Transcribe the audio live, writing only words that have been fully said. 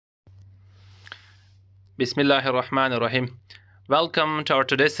Bismillahir Rahmanir Rahim. Welcome to our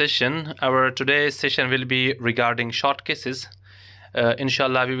today's session. Our today's session will be regarding short cases.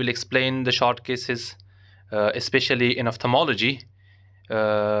 Inshallah, we will explain the short cases, especially in ophthalmology,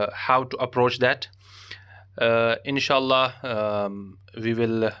 how to approach that. Inshallah, we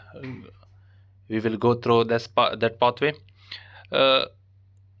will go through that pathway.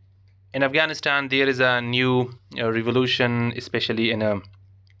 In Afghanistan, there is a new revolution, especially in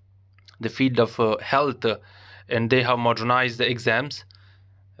the field of health, and they have modernized the exams.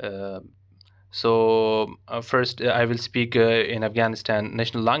 First, I will speak in Afghanistan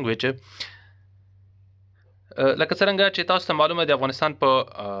national language. لکه څرنګه چې تاسو ته معلومه د افغانستان په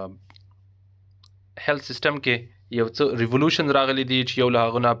هیلث سیستم کې یو څه ریولوشن راغلی دی چې یو له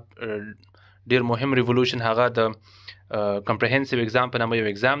هغه نه ډیر مهم ریولوشن هغه د کمپریهنسیو ایگزام په نامه یو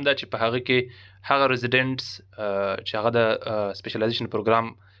ایگزام ده چې په هغه کې هغه ریزیډنټس چې هغه د سپیشلایزیشن پروګرام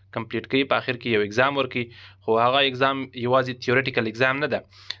کمپلیټ کوي په اخر کې یو ایگزام ورکوي خو هغه ایگزام یوازې تیوریټیکل ایگزام نه ده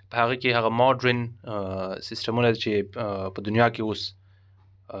په هغه کې هغه ماډرن سیستمونه چې په دنیا کې اوس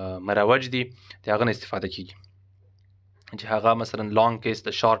مروج دي د هغه نه استفاده کیږي چې هغه مثلا لانګ کیس د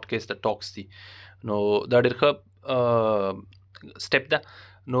شارټ کیس د ټاکس دي نو دا ډېر ښه سټپ ده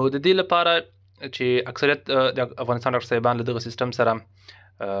نو د دې لپاره چې اکثریت د افغانستان ډاکټر صاحبان له دغه سیستم سره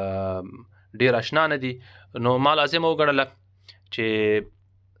ډېر اشنا نه دي نو ما لازمه وګڼله چې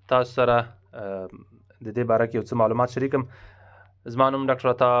تاسو سره د دې باره کې یو څه معلومات شریکم زما نوم ډاکټر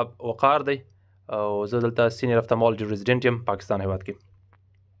عطا وقار دی او زه دلته سینیر افتالمولوژي ریزیډنټ یم پاکستان هیواد کې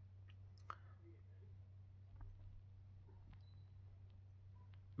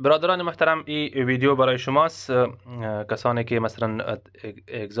برادران محترم این ویدیو برای شماست کسانی که مثلا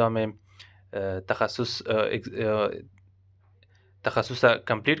اگزام تخصص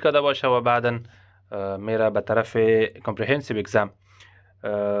کمپلیت کرده باشه و بعدا میره به طرف کمپریهنسیو اگزام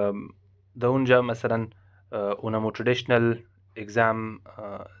در اونجا مثلا اونمو تردیشنل اگزام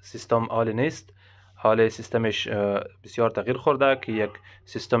سیستم حال نیست حال سیستمش بسیار تغییر خورده که یک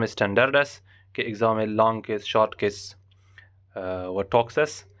سیستم استاندارد است که اگزام لانگ کیس شارت کیس و تاکس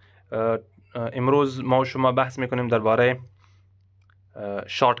است امروز ما و شما بحث میکنیم درباره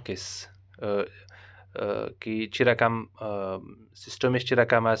شارت کیس که چی رقم سیستمش چی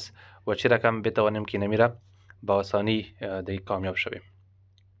رقم است و چی رقم بتوانیم که نمیره با آسانی دیگه کامیاب شویم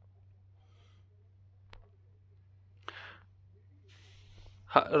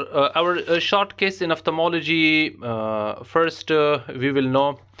our short case in ophthalmology first we will know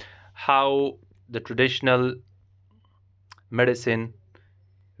how the traditional medicine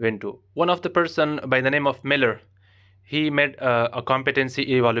went to. One of the person by the name of Miller, he made a competency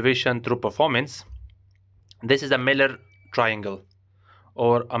evaluation through performance. This is a Miller triangle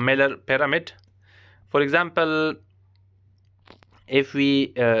or a Miller pyramid. For example, if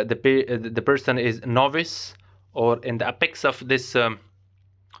we the person is novice or in the apex of this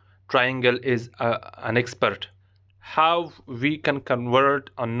triangle is an expert, how we can convert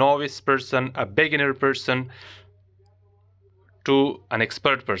a novice person, a beginner person to an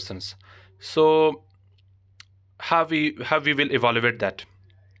expert persons. So how we will evaluate that.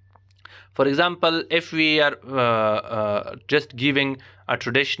 For example, if we are just giving a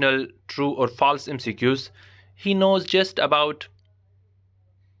traditional true or false MCQs, he knows just about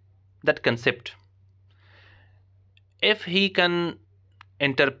that concept. If he can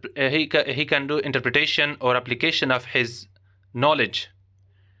he can do interpretation or application of his knowledge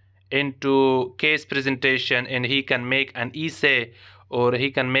into case presentation, and he can make an essay or he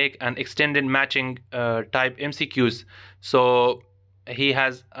can make an extended matching type MCQs, so he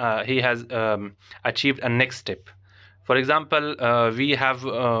has achieved a next step. For example, we have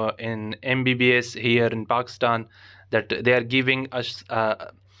in MBBS here in Pakistan that they are giving us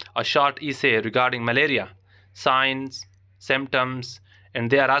a short essay regarding malaria, signs, symptoms, and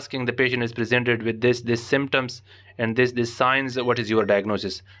they are asking the patient is presented with this symptoms and this signs, what is your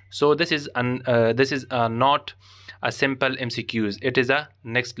diagnosis. So this is not a simple MCQs, it is a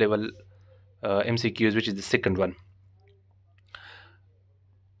next level MCQs, which is the second one.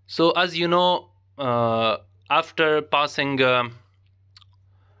 So as you know, after passing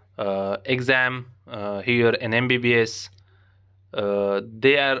exam here in MBBS,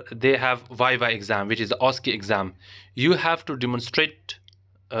 they have Viva exam, which is the OSCE exam. You have to demonstrate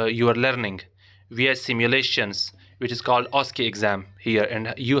your learning via simulations, which is called OSCE exam here,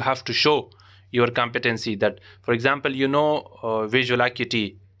 and you have to show your competency that, for example, you know visual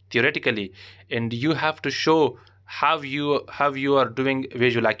acuity theoretically, and you have to show how you are doing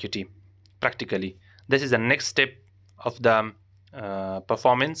visual acuity practically. This is the next step of the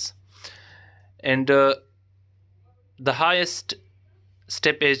performance, and the highest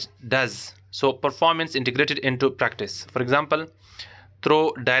step is does. So performance integrated into practice. For example,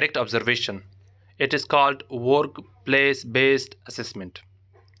 through direct observation. It is called workplace-based assessment.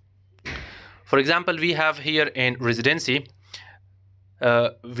 For example, we have here in residency,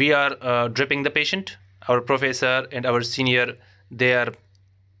 we are dripping the patient. Our professor and our senior, they are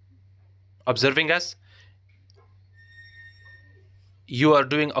observing us. You are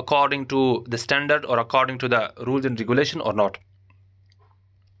doing according to the standard or according to the rules and regulation or not.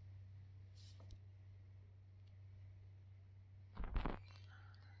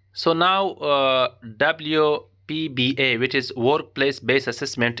 So now WPBA, which is workplace-based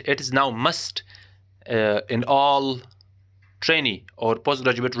assessment, it is now must in all trainee or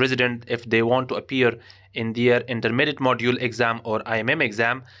postgraduate resident. If they want to appear in their intermediate module exam or IMM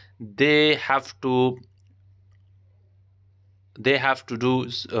exam, they have to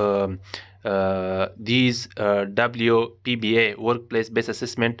do these WPBA, workplace-based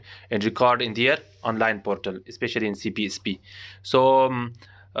assessment, and record in their online portal, especially in CPSP. So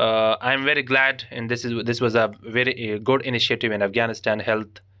I'm very glad, and this was a very good initiative in Afghanistan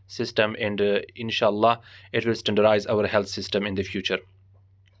health system, and inshallah it will standardize our health system in the future.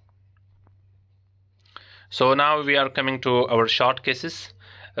 So now we are coming to our short cases,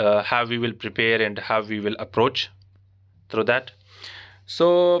 how we will prepare and how we will approach through that.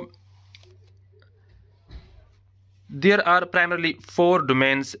 So there are primarily 4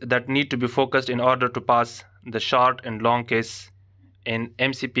 domains that need to be focused in order to pass the short and long case in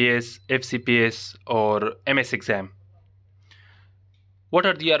MCPS, FCPS, or MS exam. What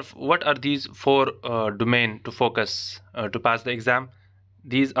are these 4 domains to focus to pass the exam?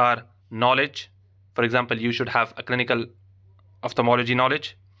 These are knowledge. For example, you should have a clinical ophthalmology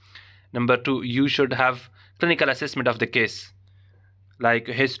knowledge. Number 2, you should have clinical assessment of the case, like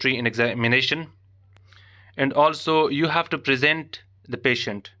history and examination. And also you have to present the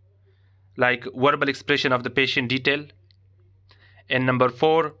patient, like verbal expression of the patient detail. And number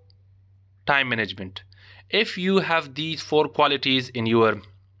 4, time management. If you have these 4 qualities in your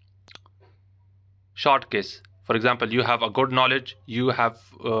short case, for example, you have a good knowledge, you have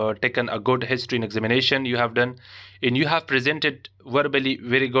taken a good history and examination you have done, and you have presented verbally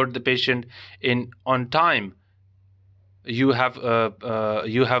very good the patient in on time, you have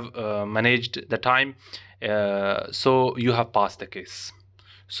managed the time, so you have passed the case.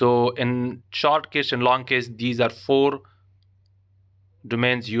 So in short case and long case, these are 4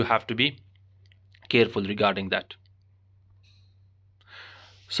 domains you have to be careful regarding that.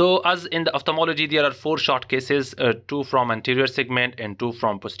 So as in the ophthalmology, there are 4 short cases, 2 from anterior segment and 2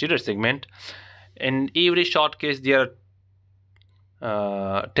 from posterior segment. In every short case there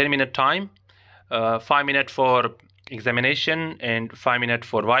are 10-minute time, 5 minutes for examination and 5 minutes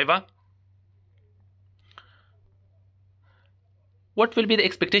for viva. What will be the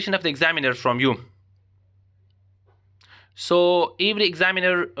expectation of the examiner from you? So every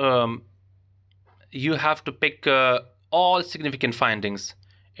examiner, you have to pick all significant findings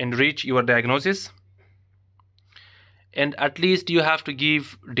and reach your diagnosis, and at least you have to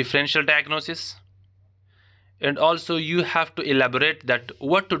give differential diagnosis, and also you have to elaborate that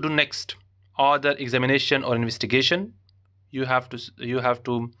what to do next, other examination or investigation you have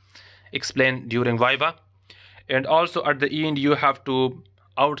to explain during viva, and also at the end you have to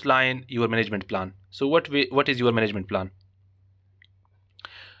outline your management plan. So what is your management plan?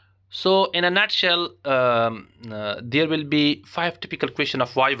 So in a nutshell, there will be 5 typical questions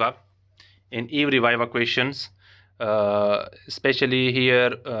of viva in every viva questions, especially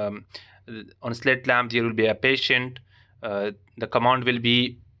here on slit lamp there will be a patient. The command will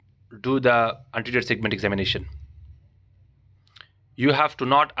be do the anterior segment examination. You have to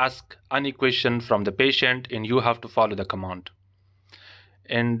not ask any question from the patient and you have to follow the command.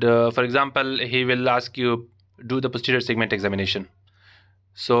 And for example, he will ask you do the posterior segment examination.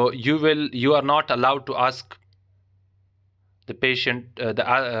 So you are not allowed to ask the patient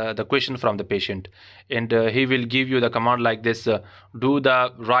the question from the patient, and he will give you the command like this: do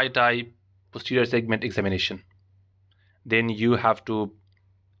the right eye posterior segment examination. Then you have to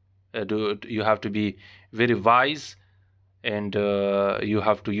be very wise, and you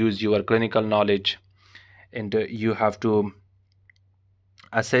have to use your clinical knowledge, and you have to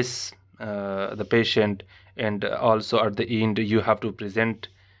assess the patient, and also at the end you have to present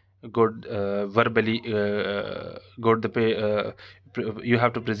good verbally good you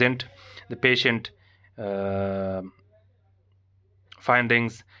have to present the patient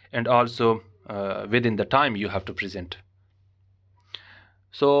findings, and also within the time you have to present.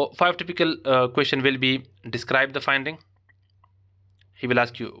 So 5 typical question will be: describe the finding. He will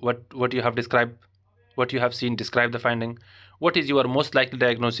ask you what you have described. What you have seen, describe the finding. What is your most likely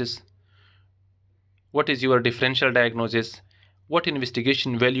diagnosis? What is your differential diagnosis? What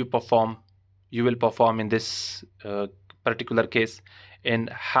investigation will you will perform in this particular case, and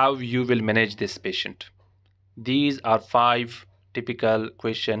how you will manage this patient. These are 5 typical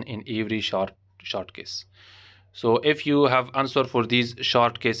questions in every short case. So if you have answer for these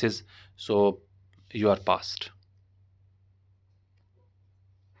short cases, so you are passed.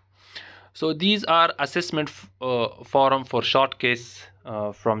 So these are assessment forum for short case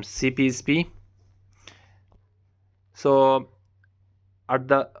from CPSP. So at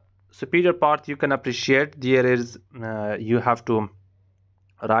the superior part, you can appreciate there is you have to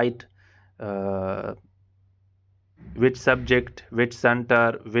write which subject, which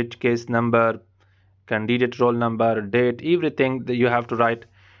center, which case number, candidate roll number, date, everything that you have to write.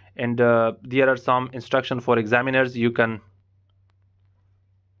 And there are some instruction for examiners you can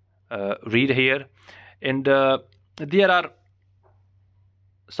read here. And there are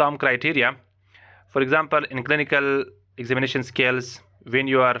some criteria. For example, in clinical examination scales, when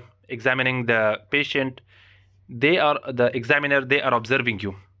you are examining the patient, they are observing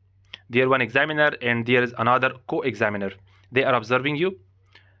you. There is one examiner and there is another co-examiner. They are observing you.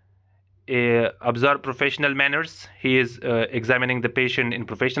 Observe professional manners. He is examining the patient in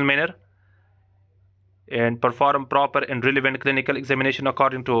professional manner, and perform proper and relevant clinical examination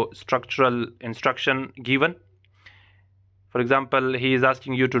according to structural instruction given. For example, he is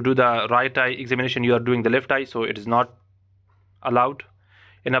asking you to do the right eye examination, you are doing the left eye, so it is not allowed.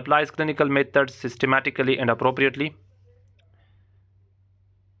 And applies clinical methods systematically and appropriately.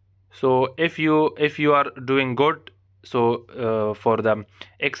 So if you are doing good, so for the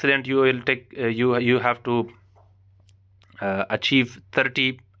excellent, you will take you have to achieve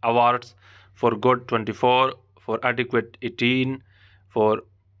 30 awards, for good 24, for adequate 18, for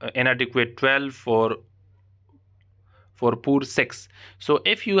inadequate 12, for poor 6. So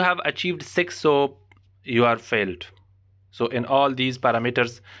if you have achieved 6, so you are failed. So in all these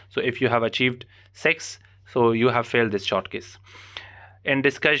parameters, so if you have achieved 6, so you have failed this short case. In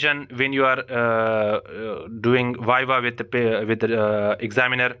discussion, when you are doing viva with the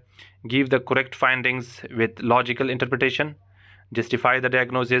examiner, give the correct findings with logical interpretation, justify the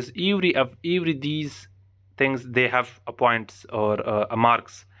diagnosis. Every these things, they have a points or a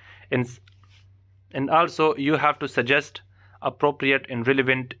marks. And also you have to suggest appropriate and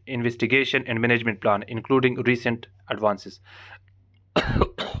relevant investigation and management plan, including recent advances.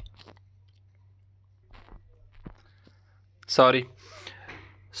 Sorry.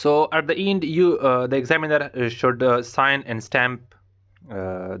 So at the end, the examiner should sign and stamp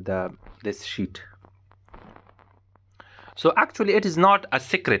this sheet. So actually it is not a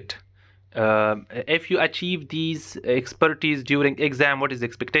secret. If you achieve these expertise during exam, what is the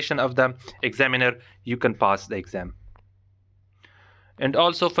expectation of the examiner, you can pass the exam. And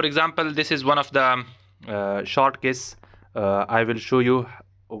also, for example, this is one of the short case. I will show you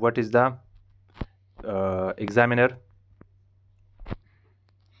what is the examiner.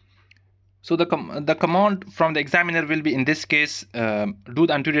 So the command from the examiner will be, in this case, do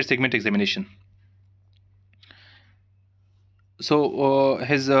the anterior segment examination. So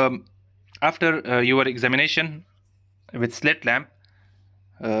after your examination with slit lamp,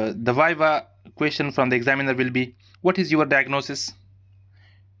 the viva question from the examiner will be, what is your diagnosis?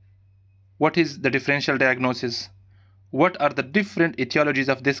 What is the differential diagnosis? What are the different etiologies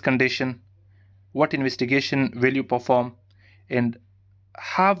of this condition? What investigation will you perform? And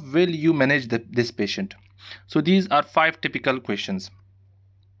how will you manage this patient? So these are 5 typical questions.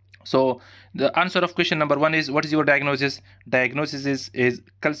 So the answer of question number 1 is, what is your diagnosis? Diagnosis is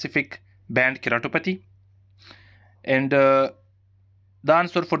calcific band keratopathy. And the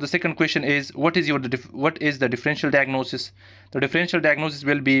answer for the second question is, what is the differential diagnosis? The differential diagnosis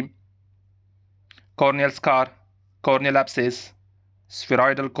will be corneal scar, corneal abscess,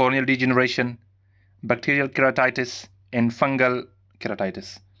 spheroidal corneal degeneration, bacterial keratitis, and fungal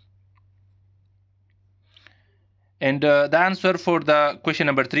keratitis. And the answer for the question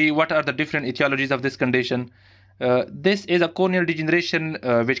number 3, what are the different etiologies of this condition? This is a corneal degeneration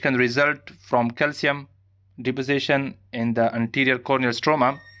which can result from calcium deposition in the anterior corneal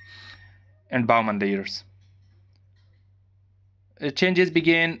stroma and Bowman layers. Changes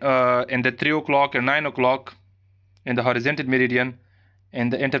begin in the 3 o'clock and 9 o'clock in the horizontal meridian in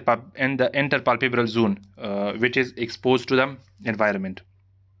the interpalpebral zone, which is exposed to the environment.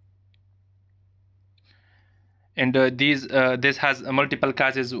 And this has multiple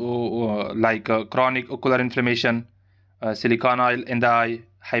causes like chronic ocular inflammation, silicone oil in the eye,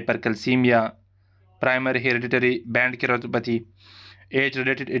 hypercalcemia, primary hereditary band keratopathy,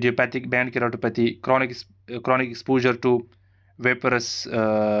 age-related idiopathic band keratopathy, chronic exposure to vaporous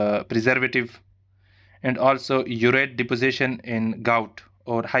preservative, and also urate deposition in gout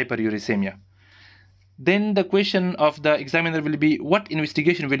or hyperuricemia. Then the question of the examiner will be, what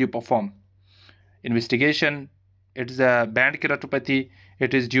investigation will you perform? Investigation, it is a band keratopathy.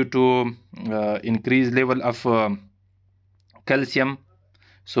 It is due to increased level of calcium.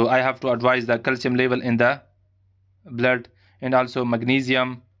 So I have to advise the calcium level in the blood, and also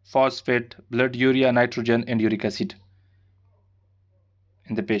magnesium, phosphate, blood urea, nitrogen, and uric acid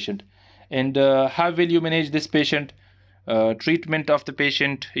in the patient. And how will you manage this patient? Treatment of the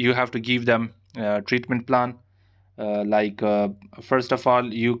patient, you have to give them treatment plan. First of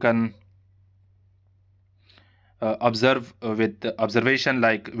all, you can observe with observation,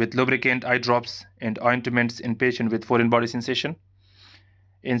 like with lubricant, eye drops, and ointments in patient with foreign body sensation.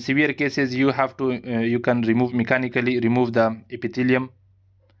 In severe cases, you have to you can mechanically remove the epithelium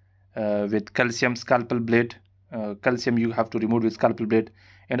with calcium scalpel blade. Calcium you have to remove with scalpel blade,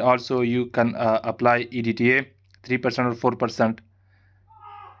 and also you can apply EDTA 3% or 4%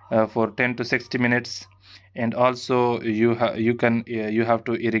 for 10 to 60 minutes, and also you have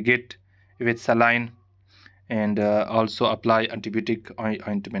to irrigate with saline, and also apply antibiotic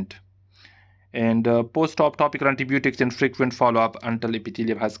ointment, and post-op topical antibiotics and frequent follow-up until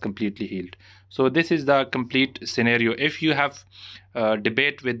epithelium has completely healed. So this is the complete scenario. If you have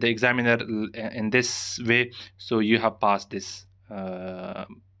debate with the examiner in this way, so you have passed this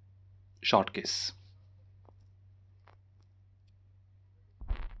short case.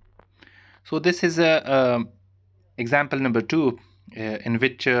 So this is a example number 2 in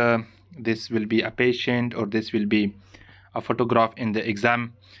which this will be a patient, or this will be a photograph in the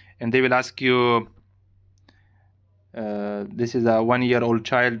exam, and they will ask you, this is a 1-year-old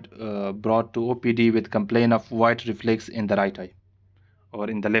child brought to OPD with complaint of white reflex in the right eye or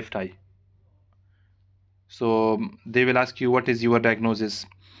in the left eye. So they will ask you, what is your diagnosis?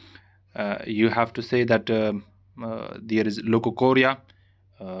 You have to say that there is leukocoria.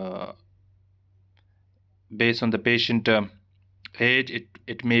 Based on the patient age,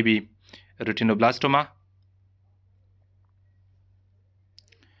 it may be retinoblastoma.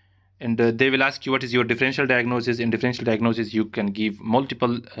 And they will ask you, what is your differential diagnosis? In differential diagnosis, you can give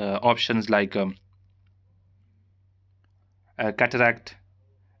multiple options, like cataract,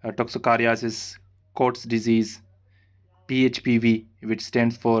 toxocariasis, Coats disease, PHPV, which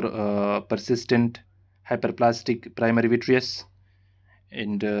stands for persistent hyperplastic primary vitreous,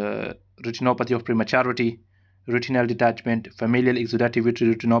 and retinopathy of prematurity, retinal detachment, familial exudative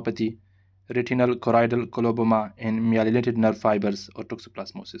vitreous retinopathy, retinal choroidal coloboma, and myelinated nerve fibers or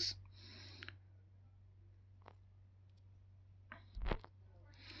toxoplasmosis.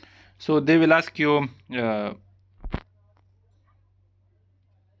 So they will ask you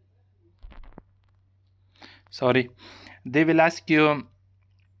they will ask you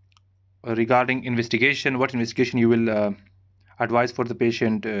regarding investigation, what investigation you will advise for the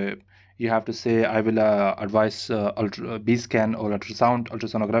patient. You have to say, I will advise B scan or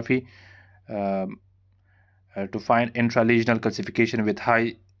ultrasonography to find intralesional calcification with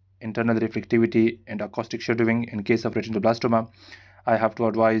high internal reflectivity and acoustic shadowing. In case of retinoblastoma, I have to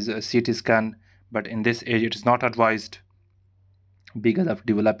advise a CT scan, but in this age it is not advised because of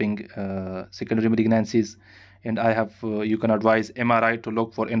developing secondary malignancies, and I have you can advise MRI to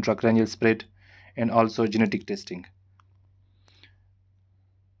look for intracranial spread, and also genetic testing.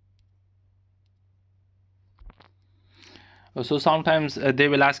 So sometimes they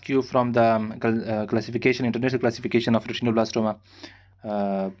will ask you from the classification, international classification of retinoblastoma,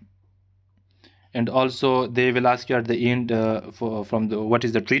 and also they will ask you at the end what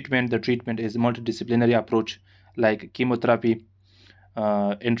is the treatment. The treatment is multidisciplinary approach, like chemotherapy,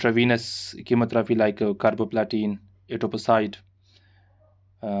 intravenous chemotherapy like carboplatin, etoposide.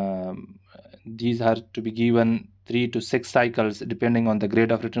 These are to be given 3 to 6 cycles depending on the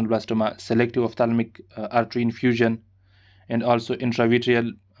grade of retinoblastoma, selective ophthalmic artery infusion, and also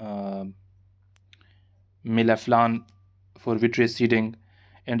intravitreal melaphalan for vitreous seeding.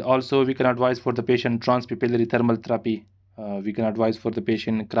 And also we can advise for the patient transpupillary thermal therapy. We can advise for the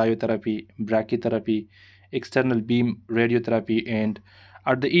patient cryotherapy, brachytherapy, external beam radiotherapy, and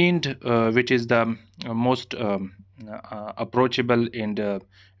at the end, which is the most approachable, and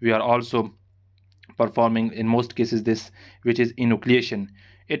we are also performing in most cases this, which is enucleation.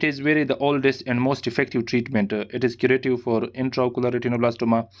 It is the oldest and most effective treatment. It is curative for intraocular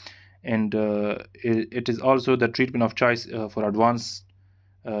retinoblastoma, and it is also the treatment of choice for advanced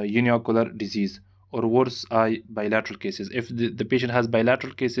uniocular disease or worse eye bilateral cases. If the patient has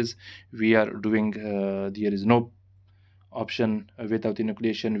bilateral cases, we are doing there is no option without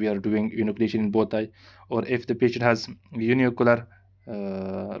enucleation, we are doing enucleation in both eye. Or if the patient has uniocular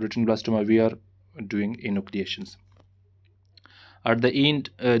retinoblastoma, we are doing enucleations. At the end,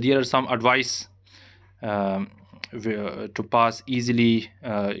 there are some advice to pass easily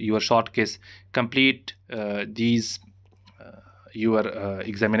your short case. Complete these your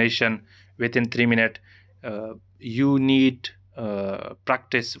examination within 3 minutes. You need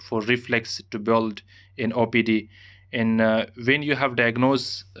practice for reflex to build in OPD. And when you have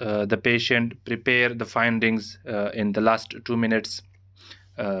diagnosed the patient, prepare the findings in the last 2 minutes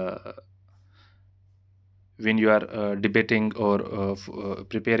when you are debating or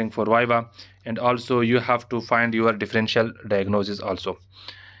preparing for Viva. And also you have to find your differential diagnosis also.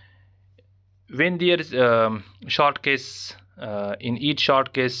 When there is short case, in each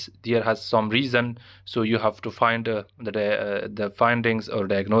short case there has some reason, so you have to find the findings or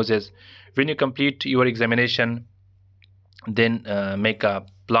diagnosis. When you complete your examination, then make a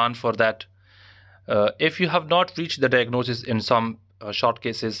plan for that. If you have not reached the diagnosis in some short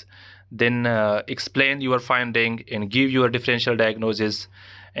cases, then explain your finding and give your differential diagnosis,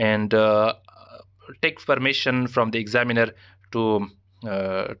 and take permission from the examiner to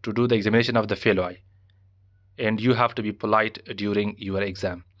do the examination of the fellow eye. And you have to be polite during your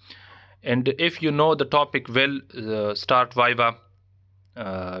exam. And if you know the topic well, start Viva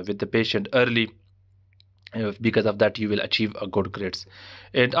with the patient early. Because of that you will achieve a good grades.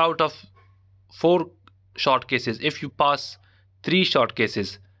 And out of 4 short cases, if you pass 3 short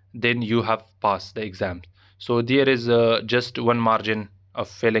cases, then you have passed the exam. So there is just one margin of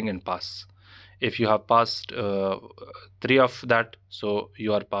failing and pass. If you have passed 3 of that, so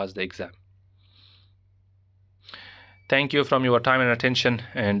you are passed the exam. Thank you from your time and attention,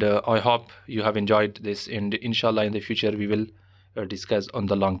 and I hope you have enjoyed this, and inshallah in the future we will discuss on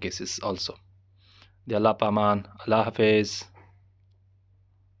the long cases also. Allah Paman, Allah Hafiz.